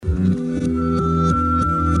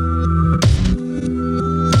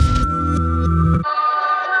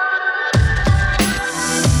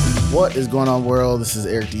What is going on, world? This is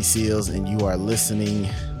Eric D. Seals, and you are listening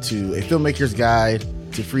to A Filmmaker's Guide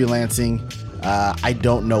to Freelancing. I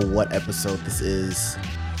don't know what episode this is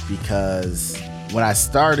because when I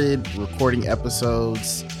started recording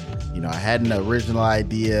episodes, I had an original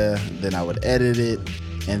idea, then I would edit it,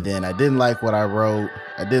 and then I didn't like what I wrote.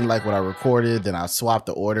 I didn't like what I recorded, then I swapped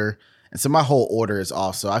the order. And so my whole order is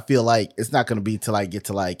off. So I feel like it's not going to be till I get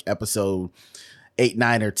to like episode 8,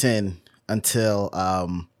 9, or 10 until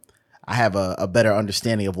I have a better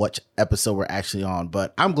understanding of what episode we're actually on.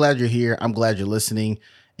 But I'm glad you're here. I'm glad you're listening.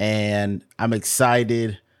 And I'm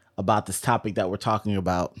excited about this topic that we're talking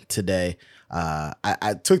about today.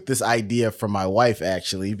 I took this idea from my wife,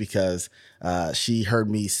 actually, because she heard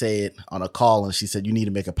me say it on a call and she said, you need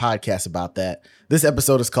to make a podcast about that. This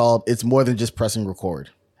episode is called It's More Than Just Pressing Record.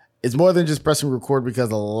 It's more than just pressing record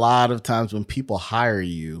because a lot of times when people hire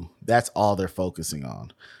you, that's all they're focusing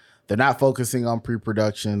on. They're not focusing on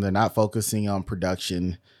pre-production. They're not focusing on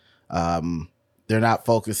production. They're not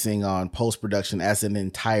focusing on post-production as an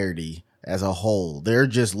entirety, as a whole. They're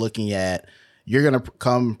just looking at, you're going to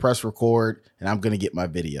come press record and I'm going to get my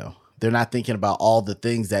video. They're not thinking about all the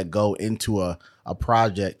things that go into a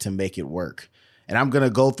project to make it work. And I'm going to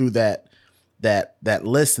go through that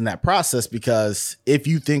list and that process, because if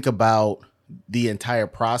you think about the entire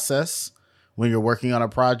process when you're working on a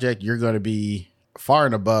project, you're going to be far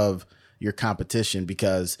and above your competition,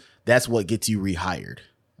 because that's what gets you rehired.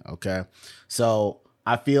 Okay. So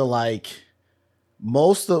I feel like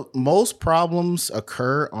most problems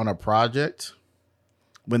occur on a project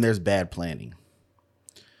when there's bad planning.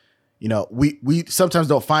 We sometimes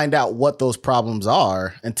don't find out what those problems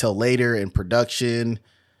are until later in production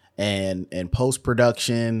and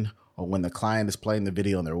post-production, or when the client is playing the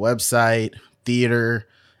video on their website, theater,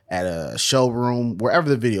 at a showroom, wherever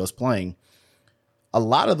the video is playing. A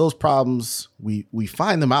lot of those problems, we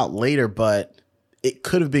find them out later, but it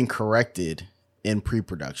could have been corrected in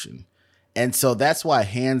pre-production. And so that's why,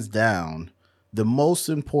 hands down, the most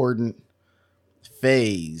important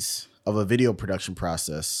phase of a video production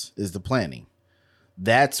process is the planning.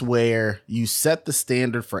 That's where you set the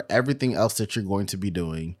standard for everything else that you're going to be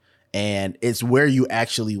doing. And it's where you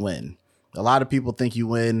actually win. A lot of people think you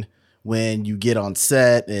win when you get on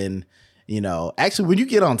set, and, actually when you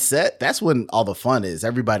get on set, that's when all the fun is.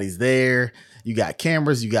 Everybody's there. You got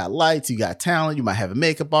cameras, you got lights, you got talent. You might have a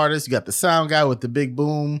makeup artist. You got the sound guy with the big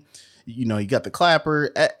boom. You got the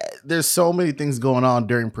clapper. There's so many things going on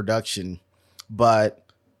during production, but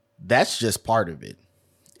that's just part of it.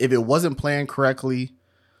 If it wasn't planned correctly,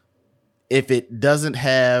 if it doesn't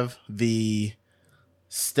have the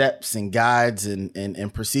steps and guides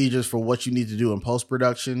and procedures for what you need to do in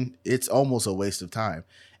post-production, it's almost a waste of time.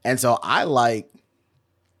 And so I like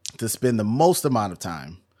to spend the most amount of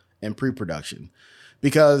time in pre-production,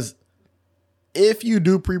 because if you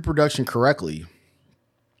do pre-production correctly,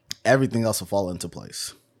 everything else will fall into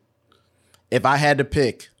place. If I had to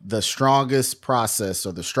pick the strongest process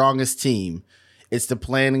or the strongest team, it's the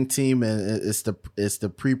planning team and it's the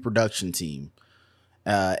pre-production team.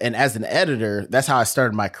 And as an editor, that's how I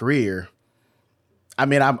started my career. I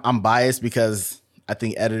mean, I'm biased because I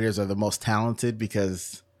think editors are the most talented,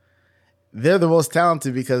 because they're the most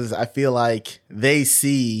talented because I feel like they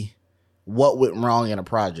see what went wrong in a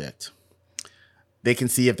project. They can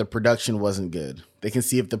see if the production wasn't good. They can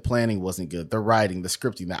see if the planning wasn't good, the writing, the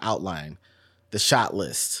scripting, the outline, the shot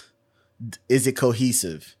list. Is it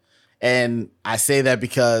cohesive? And I say that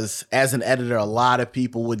because as an editor, a lot of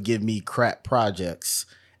people would give me crap projects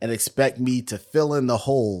and expect me to fill in the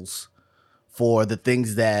holes for the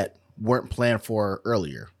things that weren't planned for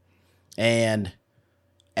earlier. And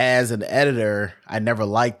as an editor, I never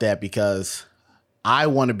liked that, because I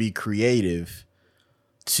want to be creative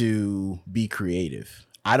to be creative.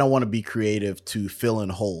 I don't want to be creative to fill in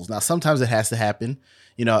holes. Now, sometimes it has to happen.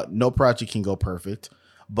 No project can go perfect,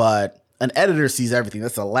 but an editor sees everything.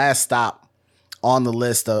 That's the last stop on the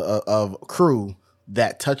list of crew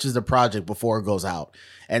that touches the project before it goes out.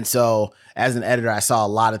 And so as an editor, I saw a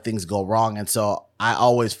lot of things go wrong. And so I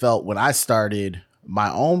always felt, when I started my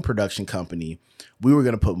own production company, we were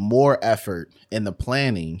going to put more effort in the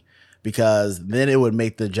planning, because then it would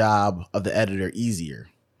make the job of the editor easier.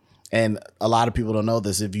 And a lot of people don't know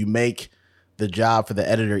this. If you make the job for the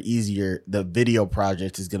editor easier, the video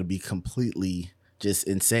project is going to be completely just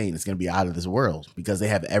insane. It's going to be out of this world, because they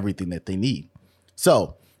have everything that they need.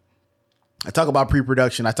 So I talk about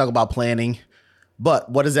pre-production. I talk about planning.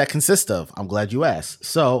 But what does that consist of? I'm glad you asked.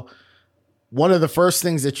 So one of the first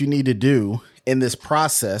things that you need to do in this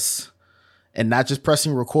process, and not just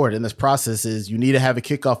pressing record in this process, is you need to have a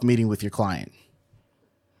kickoff meeting with your client.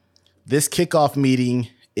 This kickoff meeting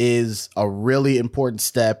is a really important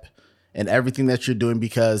step in everything that you're doing,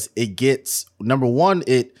 because it gets, number one,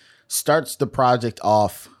 it starts the project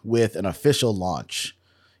off with an official launch.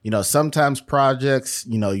 Sometimes projects,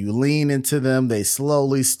 you lean into them, they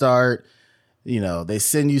slowly start, they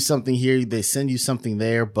send you something here, they send you something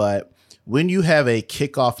there. But when you have a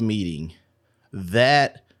kickoff meeting,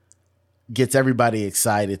 that gets everybody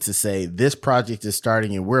excited to say this project is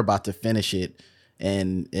starting and we're about to finish it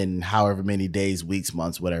in however many days, weeks,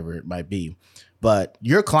 months, whatever it might be. But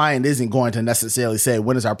your client isn't going to necessarily say,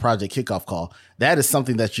 when is our project kickoff call? That is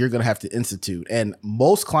something that you're going to have to institute. And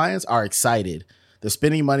most clients are excited. They're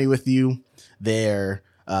spending money with you. They're,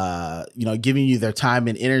 giving you their time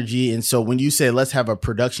and energy. And so when you say, let's have a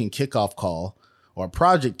production kickoff call or a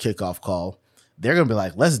project kickoff call, they're going to be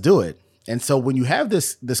like, let's do it. And so when you have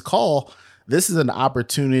this call, this is an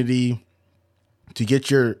opportunity to get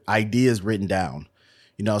your ideas written down.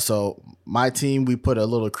 So my team, we put a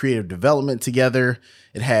little creative development together.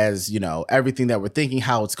 It has, everything that we're thinking,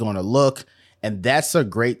 how it's going to look. And that's a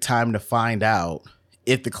great time to find out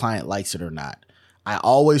if the client likes it or not. I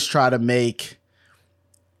always try to make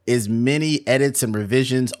as many edits and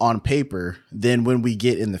revisions on paper than when we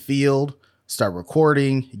get in the field, start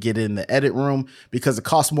recording, get in the edit room, because it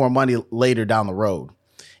costs more money later down the road.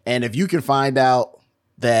 And if you can find out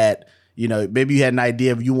that, maybe you had an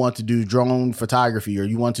idea of you want to do drone photography, or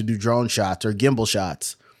you want to do drone shots or gimbal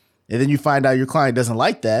shots, and then you find out your client doesn't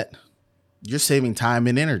like that, you're saving time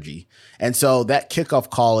and energy. And so that kickoff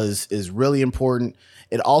call is really important.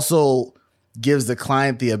 It also gives the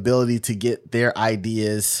client the ability to get their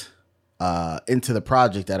ideas into the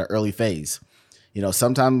project at an early phase.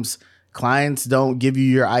 Sometimes clients don't give you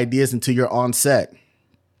your ideas until you're on set.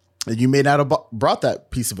 And you may not have brought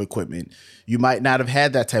that piece of equipment. You might not have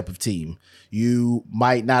had that type of team. You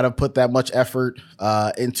might not have put that much effort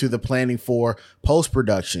into the planning for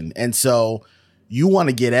post-production. And so you want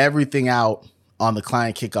to get everything out on the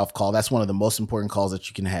client kickoff call. That's one of the most important calls that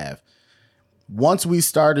you can have. Once we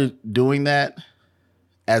started doing that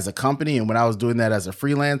as a company, and when I was doing that as a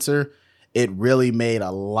freelancer, it really made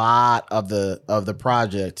a lot of the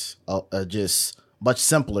project just much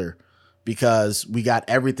simpler, because we got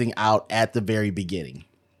everything out at the very beginning.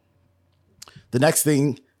 The next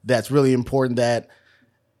thing that's really important that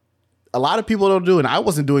a lot of people don't do, and I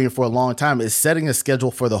wasn't doing it for a long time, is setting a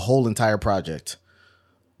schedule for the whole entire project.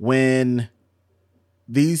 When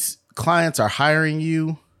these clients are hiring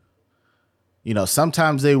you,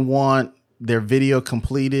 sometimes they want their video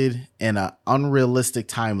completed in an unrealistic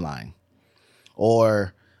timeline,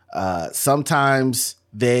 or sometimes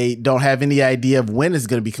they don't have any idea of when it's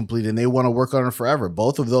going to be completed and they want to work on it forever.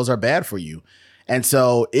 Both of those are bad for you. And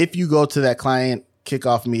so if you go to that client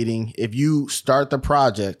kickoff meeting, if you start the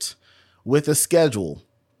project with a schedule,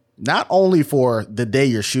 not only for the day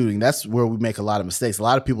you're shooting, that's where we make a lot of mistakes. A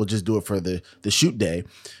lot of people just do it for the shoot day,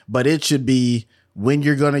 but it should be when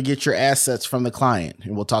you're going to get your assets from the client.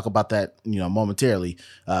 And we'll talk about that, momentarily.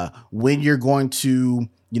 When you're going to,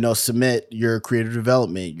 submit your creative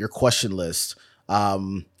development, your question list,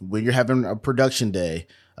 when you're having a production day,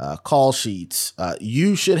 call sheets,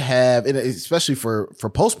 you should have, and especially for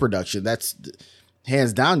post-production, that's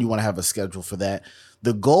hands down, you want to have a schedule for that.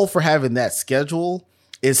 The goal for having that schedule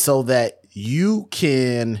is so that you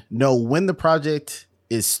can know when the project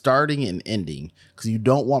is starting and ending, because you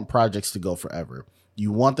don't want projects to go forever.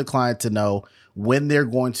 You want the client to know when they're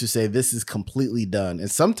going to say this is completely done.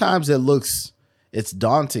 And sometimes it's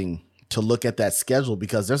daunting to look at that schedule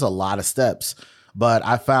because there's a lot of steps. But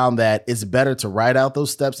I found that it's better to write out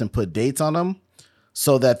those steps and put dates on them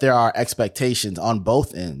so that there are expectations on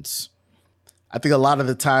both ends. I think a lot of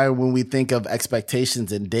the time when we think of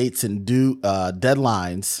expectations and dates and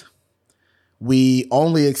deadlines, we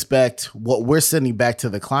only expect what we're sending back to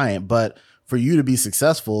the client. But for you to be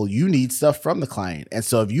successful, you need stuff from the client. And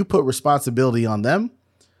so if you put responsibility on them,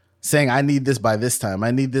 saying, I need this by this time,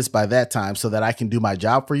 I need this by that time so that I can do my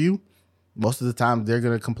job for you, most of the time they're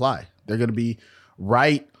going to comply. They're going to be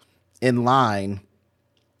right in line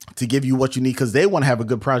to give you what you need because they want to have a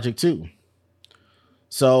good project too.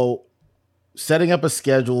 So setting up a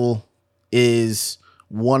schedule is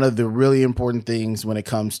one of the really important things when it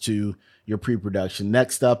comes to your pre-production.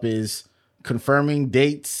 Next up is confirming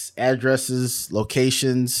dates, addresses,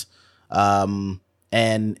 locations, and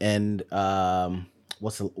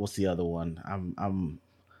what's the other one? I'm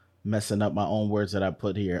messing up my own words that I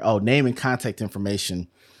put here. Oh, name and contact information,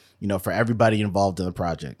 for everybody involved in the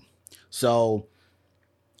project. So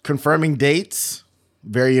confirming dates,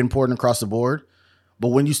 very important across the board. But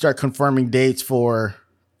when you start confirming dates for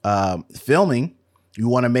filming, you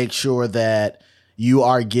want to make sure that you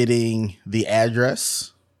are getting the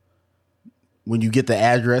address When you get the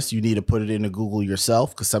address, you need to put it into Google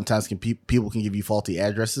yourself, because sometimes people can give you faulty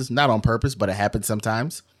addresses, not on purpose, but it happens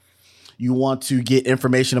sometimes. You want to get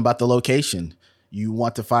information about the location. You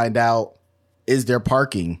want to find out, is there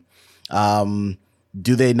parking? Do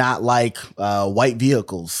they not like white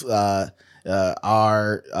vehicles? Is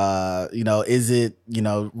it,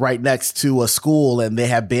 right next to a school and they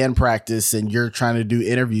have band practice and you're trying to do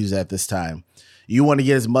interviews at this time? You want to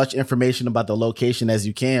get as much information about the location as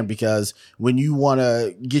you can, because when you want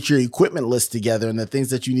to get your equipment list together and the things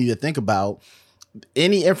that you need to think about,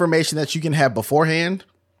 any information that you can have beforehand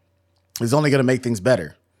is only going to make things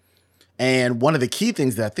better. And one of the key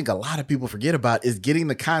things that I think a lot of people forget about is getting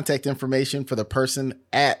the contact information for the person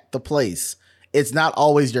at the place. It's not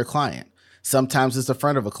always your client. Sometimes it's a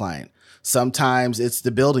friend of a client. Sometimes it's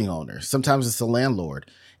the building owner. Sometimes it's the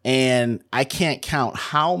landlord. And I can't count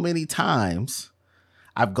how many times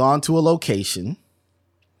I've gone to a location,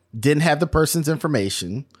 didn't have the person's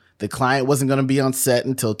information. The client wasn't going to be on set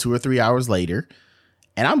until 2 or 3 hours later.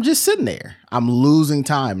 And I'm just sitting there. I'm losing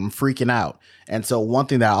time. I'm freaking out. And so one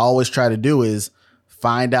thing that I always try to do is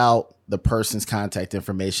find out the person's contact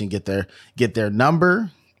information, get their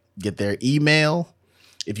number, get their email.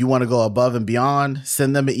 If you want to go above and beyond,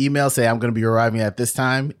 send them an email, say, I'm going to be arriving at this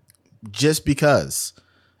time, just because,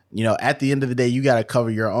 at the end of the day, you got to cover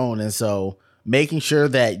your own. And so making sure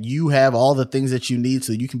that you have all the things that you need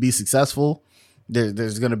so you can be successful,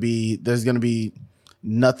 there's going to be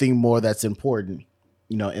nothing more that's important,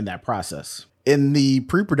 in that process. In the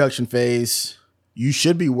pre-production phase, you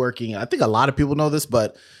should be working. I think a lot of people know this,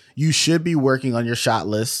 but you should be working on your shot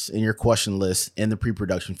lists and your question lists in the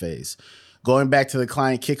pre-production phase. Going back to the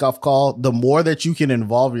client kickoff call, the more that you can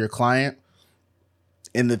involve your client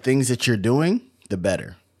in the things that you're doing, the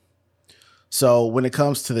better. So when it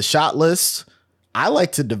comes to the shot list, I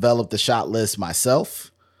like to develop the shot list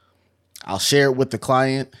myself. I'll share it with the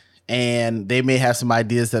client, and they may have some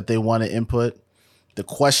ideas that they want to input. The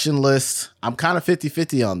question list, I'm kind of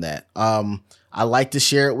 50-50 on that. I like to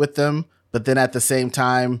share it with them, but then at the same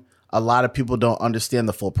time, a lot of people don't understand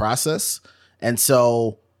the full process. And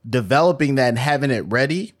so developing that and having it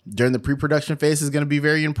ready during the pre-production phase is going to be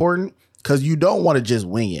very important, because you don't want to just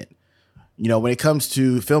wing it. When it comes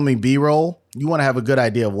to filming B-roll, you want to have a good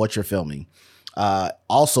idea of what you're filming.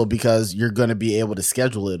 Also, because you're going to be able to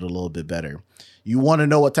schedule it a little bit better. You want to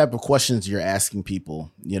know what type of questions you're asking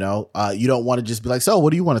people. You don't want to just be like, so what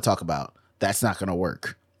do you want to talk about? That's not going to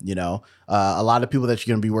work. A lot of people that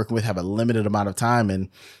you're going to be working with have a limited amount of time.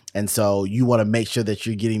 And so you want to make sure that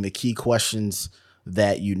you're getting the key questions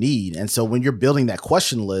that you need. And so when you're building that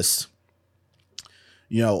question list,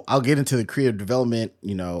 I'll get into the creative development,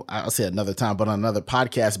 I'll say another time, but on another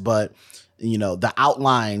podcast, but the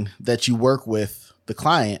outline that you work with the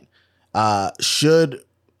client should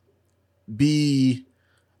be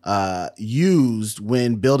used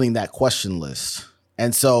when building that question list.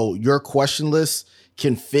 And so your question list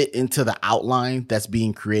can fit into the outline that's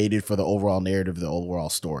being created for the overall narrative, the overall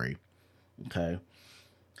story. Okay.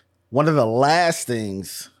 One of the last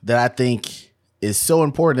things that I think is so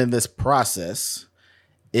important in this process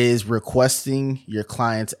is requesting your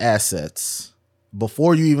client's assets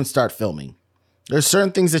before you even start filming. There's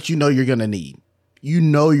certain things that you're going to need.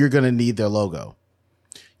 You're going to need their logo.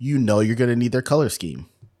 You're going to need their color scheme.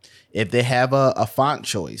 If they have a font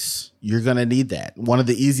choice, you're going to need that. One of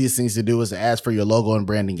the easiest things to do is to ask for your logo and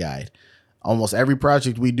branding guide. Almost every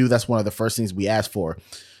project we do, that's one of the first things we ask for.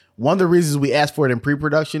 One of the reasons we ask for it in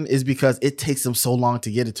pre-production is because it takes them so long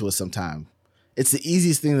to get it to us sometime. It's the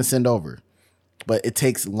easiest thing to send over, but it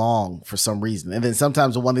takes long for some reason. And then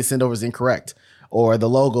sometimes the one they send over is incorrect, or the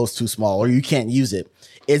logo's too small, or you can't use it.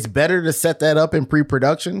 It's better to set that up in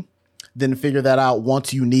pre-production than figure that out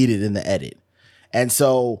once you need it in the edit. And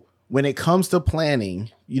so when it comes to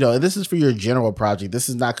planning, this is for your general project. This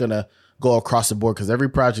is not going to go across the board because every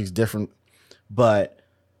project is different. But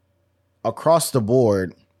across the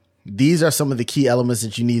board, these are some of the key elements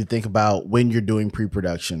that you need to think about when you're doing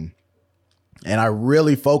pre-production. And I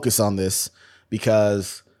really focus on this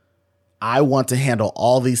because I want to handle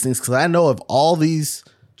all these things, because I know if all these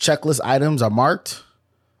checklist items are marked,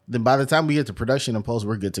 then by the time we get to production and post,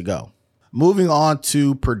 we're good to go. Moving on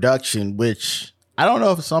to production, which I don't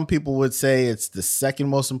know if some people would say it's the second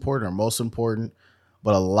most important or most important,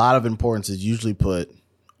 but a lot of importance is usually put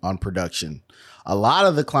on production. A lot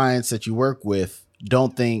of the clients that you work with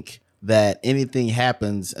don't think that anything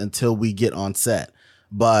happens until we get on set.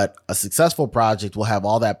 But a successful project will have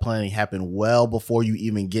all that planning happen well before you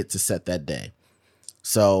even get to set that day.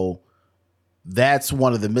 So that's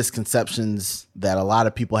one of the misconceptions that a lot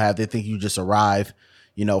of people have. They think you just arrive,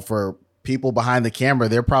 for people behind the camera,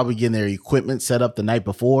 they're probably getting their equipment set up the night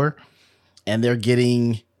before, and they're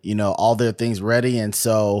getting, all their things ready. And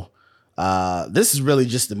so this is really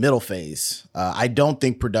just the middle phase. I don't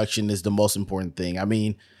think production is the most important thing. I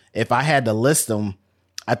mean, if I had to list them,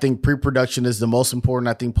 I think pre-production is the most important.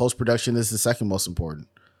 I think post-production is the second most important.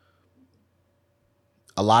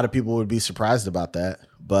 A lot of people would be surprised about that,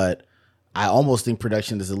 but I almost think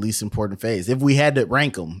production is the least important phase. If we had to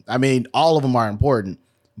rank them, I mean, all of them are important,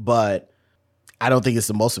 but I don't think it's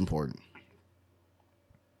the most important.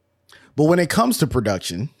 But when it comes to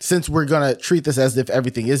production, since we're going to treat this as if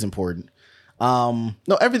everything is important, no,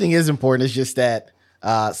 everything is important. It's just that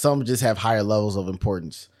some just have higher levels of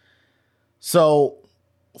importance. So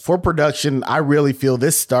for production, I really feel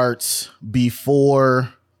this starts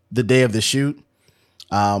before the day of the shoot.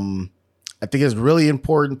 I think it's really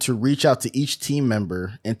important to reach out to each team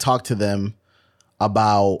member and talk to them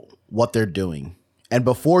about what they're doing. And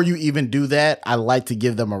before you even do that, I like to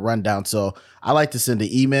give them a rundown. So I like to send an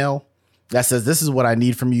email that says, this is what I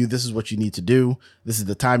need from you. This is what you need to do. This is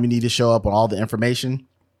the time you need to show up on all the information.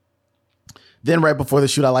 Then right before the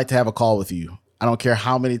shoot, I like to have a call with you. I don't care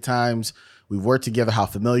how many times we've worked together, how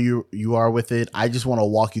familiar you are with it. I just want to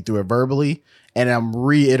walk you through it verbally. And I'm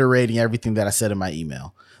reiterating everything that I said in my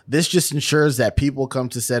email. This just ensures that people come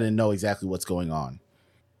to set and know exactly what's going on.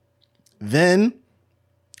 Then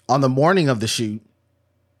on the morning of the shoot,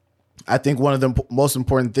 I think one of the most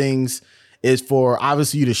important things is for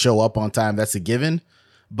obviously you to show up on time. That's a given.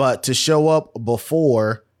 But to show up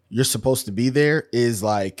before you're supposed to be there is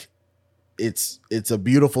like, it's a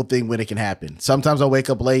beautiful thing when it can happen. Sometimes I wake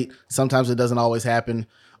up late. Sometimes it doesn't always happen.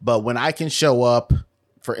 But when I can show up,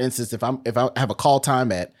 for instance, if I have a call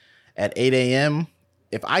time at 8 a.m.,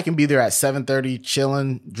 if I can be there at 7:30,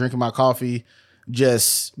 chilling, drinking my coffee,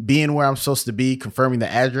 just being where I'm supposed to be, confirming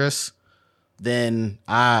the address, then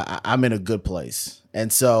I'm in a good place.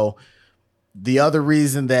 And so the other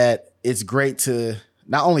reason that it's great to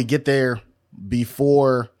not only get there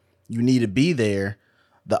before you need to be there,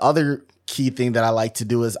 the other key thing that I like to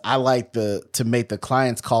do is I like to make the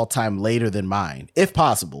client's call time later than mine, if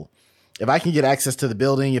possible. If I can get access to the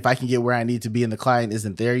building, if I can get where I need to be and the client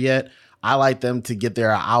isn't there yet, I like them to get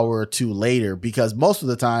there an hour or two later, because most of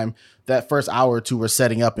the time that first hour or two we're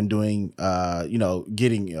setting up and doing,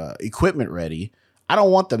 getting equipment ready. I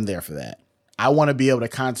don't want them there for that. I want to be able to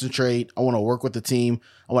concentrate. I want to work with the team.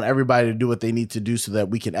 I want everybody to do what they need to do so that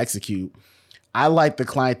we can execute. I like the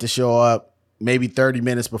client to show up maybe 30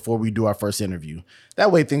 minutes before we do our first interview.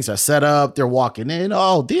 That way things are set up. They're walking in.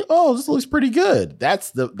 Oh, this looks pretty good.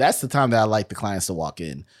 That's the time that I like the clients to walk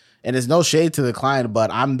in. And there's no shade to the client,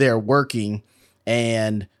 but I'm there working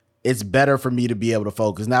and it's better for me to be able to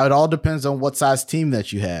focus. Now, it all depends on what size team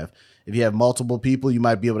that you have. If you have multiple people, you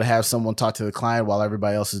might be able to have someone talk to the client while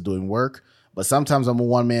everybody else is doing work. But sometimes I'm a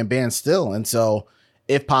one-man band still. And so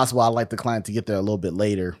if possible, I like the client to get there a little bit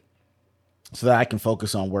later so that I can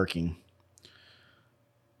focus on working.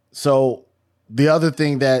 So the other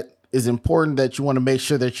thing that is important that you want to make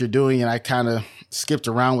sure that you're doing, and I kind of skipped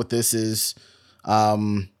around with this, is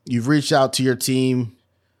you've reached out to your team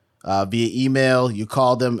via email. You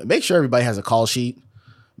call them. Make sure everybody has a call sheet.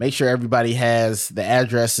 Make sure everybody has the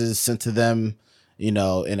addresses sent to them, in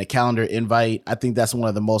a calendar invite. I think that's one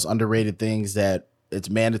of the most underrated things, that it's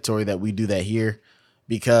mandatory that we do that here,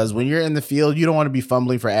 because when you're in the field, you don't want to be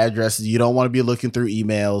fumbling for addresses. You don't want to be looking through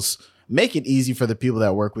emails. Make it easy for the people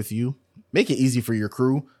that work with you. Make it easy for your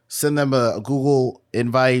crew. Send them a Google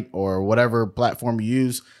invite or whatever platform you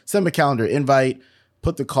use. Send them a calendar invite.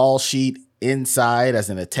 Put the call sheet inside as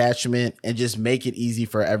an attachment and just make it easy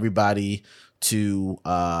for everybody to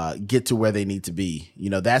get to where they need to be.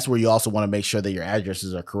 That's where you also want to make sure that your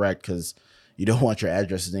addresses are correct, because you don't want your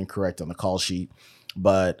addresses incorrect on the call sheet.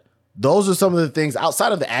 But those are some of the things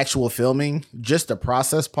outside of the actual filming, just the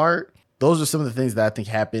process part. Those are some of the things that I think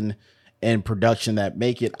happen in production that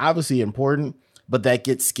make it obviously important, but that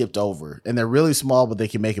gets skipped over. And they're really small, but they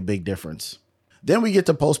can make a big difference. Then we get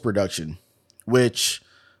to post-production, which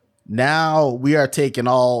now we are taking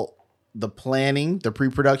all the planning, the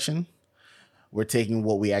pre-production. We're taking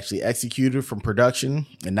what we actually executed from production,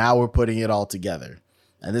 and now we're putting it all together.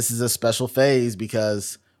 And this is a special phase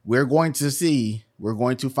because we're going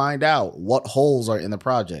to find out what holes are in the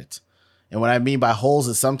project. And what I mean by holes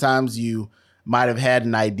is sometimes you might have had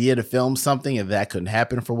an idea to film something and that couldn't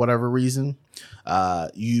happen for whatever reason.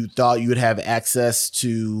 You thought you would have access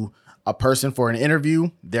to a person for an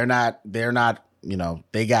interview. They're not, they got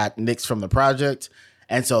nixed from the project.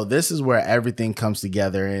 And so this is where everything comes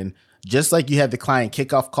together. And just like you had the client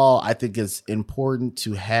kickoff call, I think it's important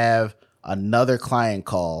to have another client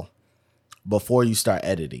call before you start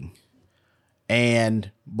editing. And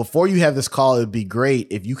before you have this call, it'd be great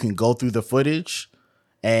if you can go through the footage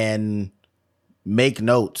and make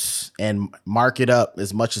notes and mark it up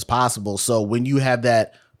as much as possible. So when you have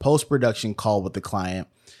that post-production call with the client,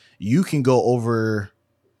 you can go over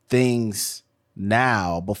things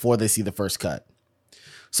now before they see the first cut.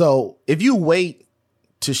 So if you wait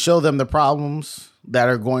to show them the problems that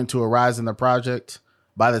are going to arise in the project,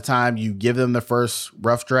 by the time you give them the first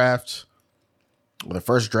rough draft or the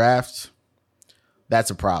first draft, that's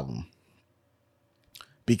a problem.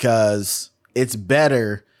 Because it's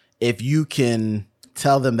better if you can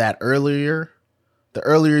tell them that earlier. The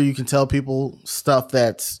earlier you can tell people stuff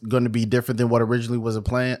that's going to be different than what originally was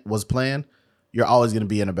planned, you're always going to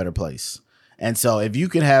be in a better place. And so if you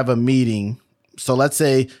can have a meeting, so let's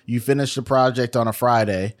say you finish the project on a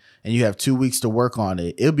Friday and you have 2 weeks to work on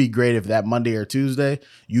it. It'd be great if that Monday or Tuesday,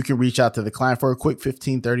 you can reach out to the client for a quick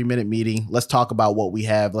 15, 30-minute meeting. Let's talk about what we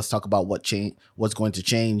have. Let's talk about what's going to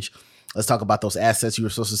change. Let's talk about those assets you were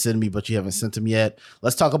supposed to send me, but you haven't sent them yet.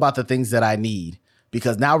 Let's talk about the things that I need,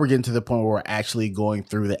 because now we're getting to the point where we're actually going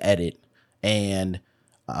through the edit. And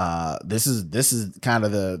this is kind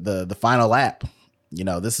of the final lap. You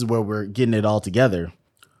know, this is where we're getting it all together.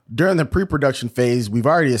 During the pre-production phase, we've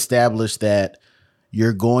already established that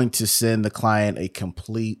you're going to send the client a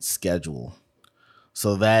complete schedule.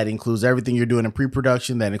 So that includes everything you're doing in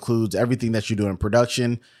pre-production. That includes everything that you're doing in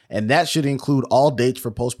production. And that should include all dates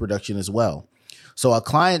for post-production as well. So a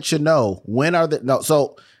client should know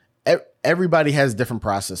everybody has different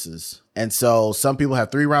processes. And so some people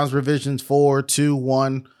have 3 rounds revisions, 4, 2,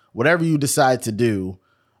 1, whatever you decide to do,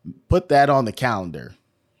 put that on the calendar.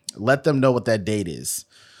 Let them know what that date is.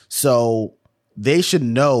 So they should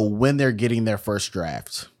know when they're getting their first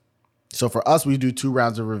draft. So for us, we do 2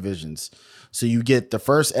 rounds of revisions. So you get the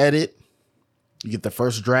first edit, you get the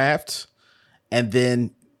first draft, and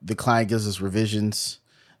then the client gives us revisions.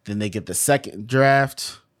 Then they get the second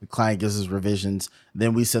draft, the client gives us revisions,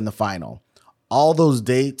 then we send the final. All those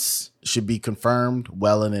dates should be confirmed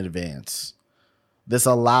well in advance. This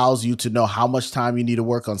allows you to know how much time you need to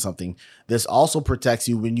work on something. This also protects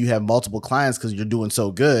you when you have multiple clients because you're doing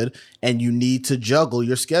so good and you need to juggle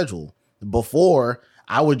your schedule. Before,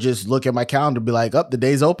 I would just look at my calendar and be like, the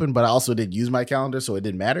day's open, but I also didn't use my calendar, so it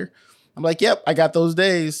didn't matter. I'm like, yep, I got those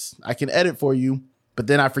days. I can edit for you. But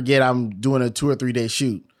then I forget I'm doing a 2 or 3 day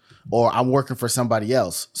shoot or I'm working for somebody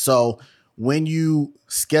else. So when you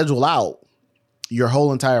schedule out your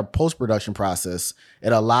whole entire post-production process,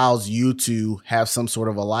 it allows you to have some sort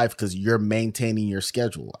of a life because you're maintaining your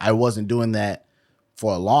schedule. I wasn't doing that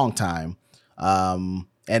for a long time. And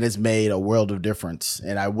it's made a world of difference.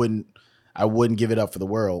 And I wouldn't give it up for the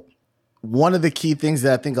world. One of the key things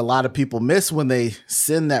that I think a lot of people miss when they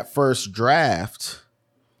send that first draft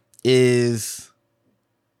is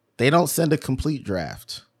they don't send a complete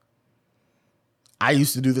draft. I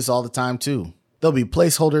used to do this all the time too. There'll be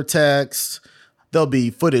placeholder text. There'll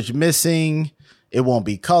be footage missing. It won't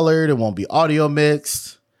be colored. It won't be audio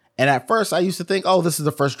mixed. And at first I used to think, this is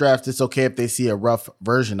the first draft. It's okay if they see a rough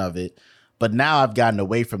version of it. But now I've gotten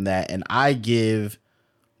away from that and I give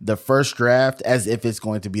the first draft as if it's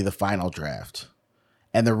going to be the final draft.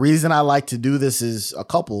 And the reason I like to do this is a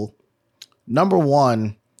couple. Number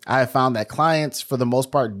one, I have found that clients, for the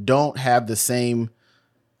most part, don't have the same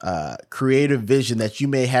creative vision that you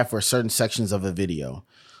may have for certain sections of a video.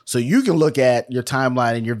 So you can look at your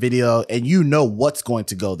timeline and your video and you know what's going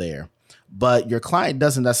to go there, but your client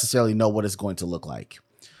doesn't necessarily know what it's going to look like.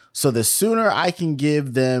 So the sooner I can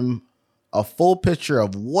give them a full picture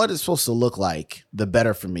of what it's supposed to look like, the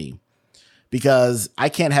better for me. Because I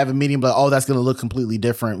can't have a meeting, but that's going to look completely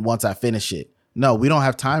different once I finish it. No, we don't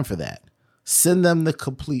have time for that. Send them the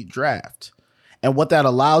complete draft. And what that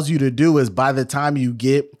allows you to do is by the time you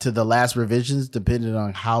get to the last revisions, depending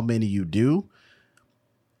on how many you do,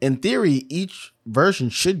 in theory, each version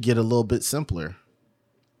should get a little bit simpler.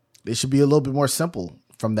 They should be a little bit more simple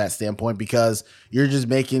from that standpoint because you're just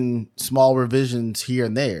making small revisions here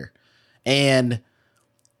and there. And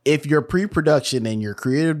if your pre-production and your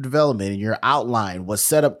creative development and your outline was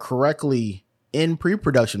set up correctly in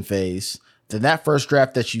pre-production phase, then that first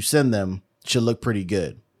draft that you send them should look pretty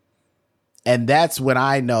good. And that's when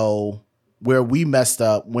I know where we messed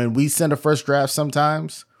up. When we send a first draft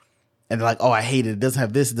sometimes and they're like, I hate it. It doesn't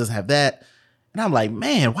have this. It doesn't have that. And I'm like,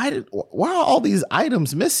 man, why are all these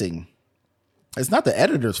items missing? It's not the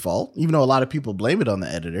editor's fault, even though a lot of people blame it on the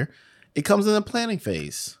editor. It comes in the planning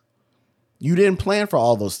phase. You didn't plan for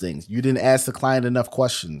all those things. You didn't ask the client enough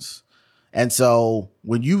questions. And so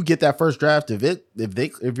when you get that first draft,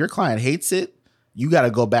 if your client hates it, you got to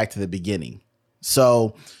go back to the beginning.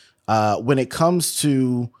 So when it comes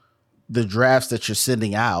to the drafts that you're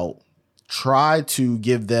sending out, try to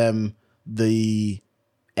give them the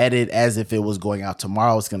edit as if it was going out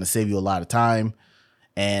tomorrow. It's going to save you a lot of time.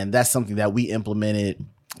 And that's something that we implemented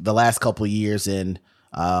the last couple of years. And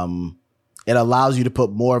it allows you to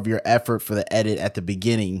put more of your effort for the edit at the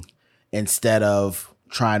beginning instead of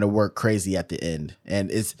trying to work crazy at the end.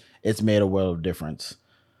 And it's made a world of difference.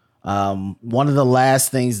 One of the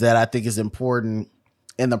last things that I think is important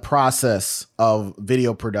in the process of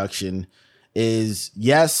video production is,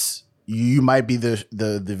 yes, you might be the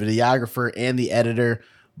videographer and the editor,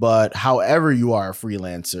 but however you are a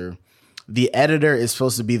freelancer, the editor is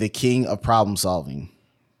supposed to be the king of problem solving.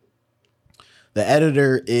 The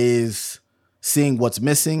editor is seeing what's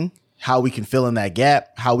missing, how we can fill in that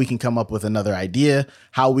gap, how we can come up with another idea,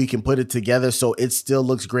 how we can put it together so it still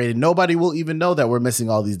looks great and nobody will even know that we're missing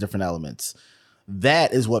all these different elements.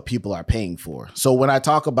 That is what people are paying for. So when I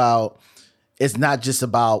talk about it's not just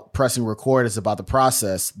about pressing record, it's about the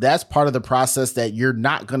process. That's part of the process that you're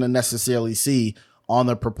not going to necessarily see on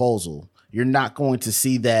the proposal. You're not going to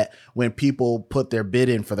see that when people put their bid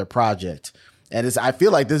in for their project. And I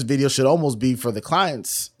feel like this video should almost be for the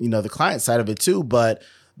clients, the client side of it too. But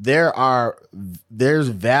there's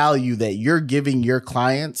value that you're giving your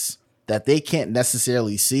clients that they can't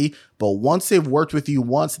necessarily see. But once they've worked with you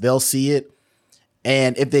once, they'll see it.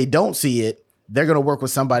 And if they don't see it, they're going to work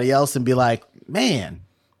with somebody else and be like, man,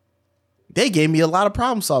 they gave me a lot of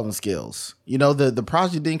problem solving skills. The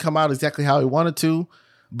project didn't come out exactly how we wanted to,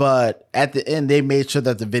 but at the end, they made sure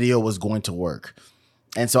that the video was going to work.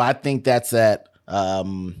 And so I think that's that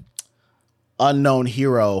unknown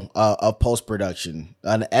hero of post-production.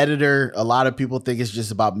 An editor, a lot of people think it's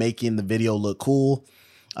just about making the video look cool,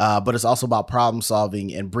 but it's also about problem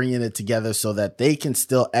solving and bringing it together so that they can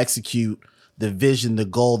still execute the vision, the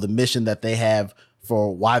goal, the mission that they have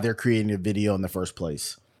for why they're creating a video in the first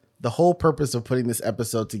place. The whole purpose of putting this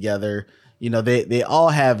episode together, they all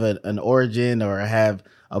have an origin or have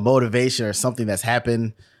a motivation or something that's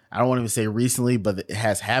happened. I don't want to even say recently, but it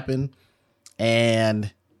has happened.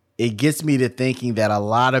 And it gets me to thinking that a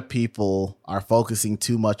lot of people are focusing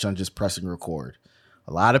too much on just pressing record.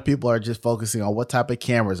 A lot of people are just focusing on what type of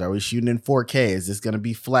cameras. Are we shooting in 4K? Is this going to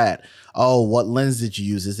be flat? Oh, what lens did you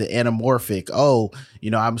use? Is it anamorphic? Oh,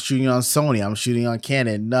 I'm shooting on Sony. I'm shooting on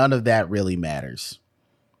Canon. None of that really matters.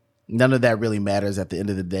 None of that really matters at the end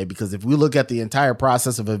of the day, because if we look at the entire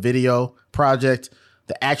process of a video project,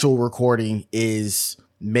 the actual recording is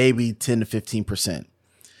maybe 10 to 15%.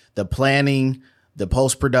 The planning, the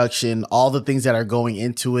post-production, all the things that are going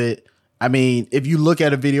into it. I mean, if you look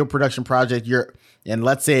at a video production project, and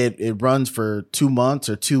let's say it runs for 2 months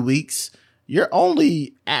or 2 weeks, you're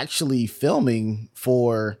only actually filming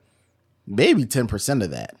for maybe 10%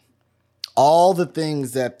 of that. All the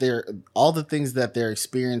things that they're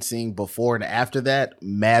experiencing before and after that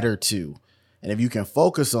matter too. And if you can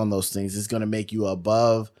focus on those things, it's going to make you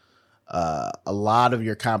above a lot of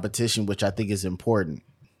your competition, which I think is important.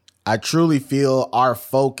 I truly feel our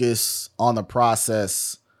focus on the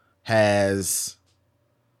process has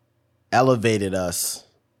elevated us.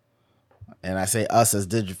 And I say us as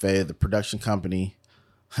Digifay, the production company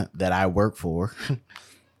that I work for.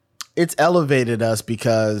 It's elevated us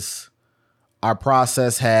because our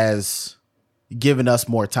process has given us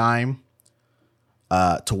more time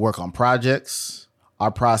to work on projects.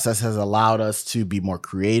 Our process has allowed us to be more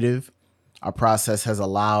creative. Our process has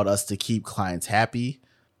allowed us to keep clients happy.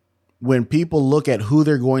 When people look at who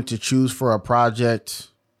they're going to choose for a project,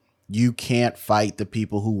 you can't fight the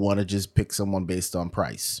people who want to just pick someone based on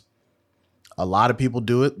price. A lot of people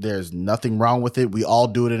do it. There's nothing wrong with it. We all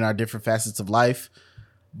do it in our different facets of life.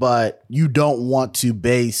 But you don't want to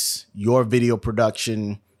base your video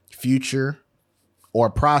production future or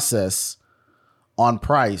process on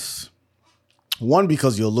price. One,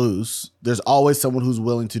 because you'll lose. There's always someone who's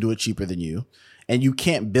willing to do it cheaper than you. And you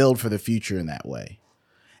can't build for the future in that way.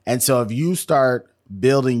 And so if you start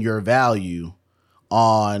building your value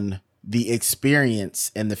on the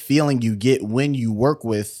experience and the feeling you get when you work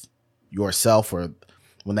with yourself or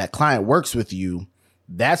when that client works with you,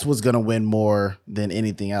 that's what's going to win more than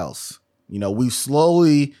anything else. We've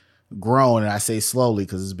slowly grown, and I say slowly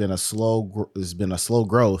because it's been a slow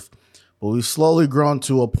growth, but we've slowly grown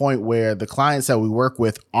to a point where the clients that we work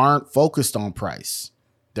with aren't focused on price.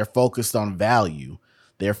 They're focused on value.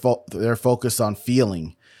 They're focused on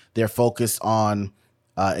feeling. They're focused on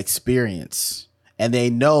experience. And they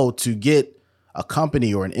know to get a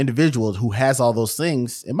company or an individual who has all those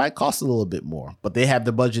things, it might cost a little bit more, but they have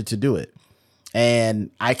the budget to do it.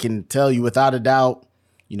 And I can tell you without a doubt,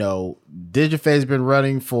 Digifay has been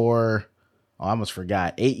running for, I almost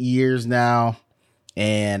forgot, 8 years now.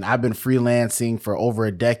 and I've been freelancing for over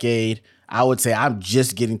a decade. I would say I'm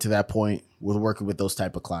just getting to that point with working with those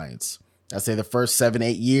type of clients. I'd say the first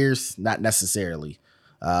 7-8 years, not necessarily,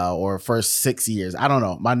 or first 6 years. I don't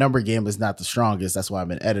know. My number game is not the strongest. That's why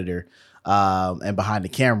I'm an editor and behind the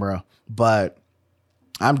camera. But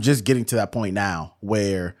I'm just getting to that point now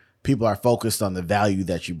where people are focused on the value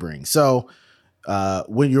that you bring. So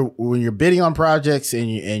when you're bidding on projects and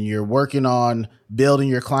you're working on building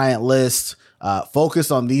your client list,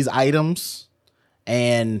 focus on these items.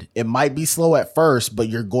 And it might be slow at first, but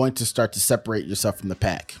you're going to start to separate yourself from the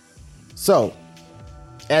pack. So,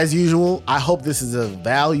 as usual, I hope this is of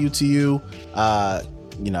value to you.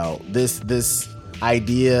 This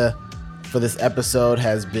idea for this episode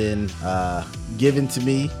has been given to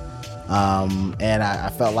me, and I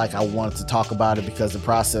felt like I wanted to talk about it because the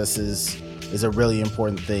process is a really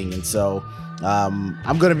important thing. And so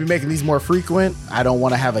I'm going to be making these more frequent. I don't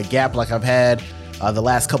want to have a gap like I've had the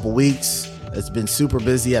last couple weeks. It's been super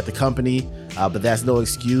busy at the company, but that's no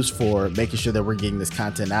excuse for making sure that we're getting this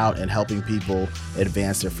content out and helping people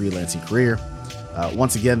advance their freelancing career.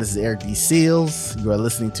 Once again, this is Eric D. Seals. You are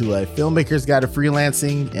listening to a Filmmaker's Guide to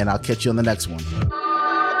Freelancing, and I'll catch you on the next one.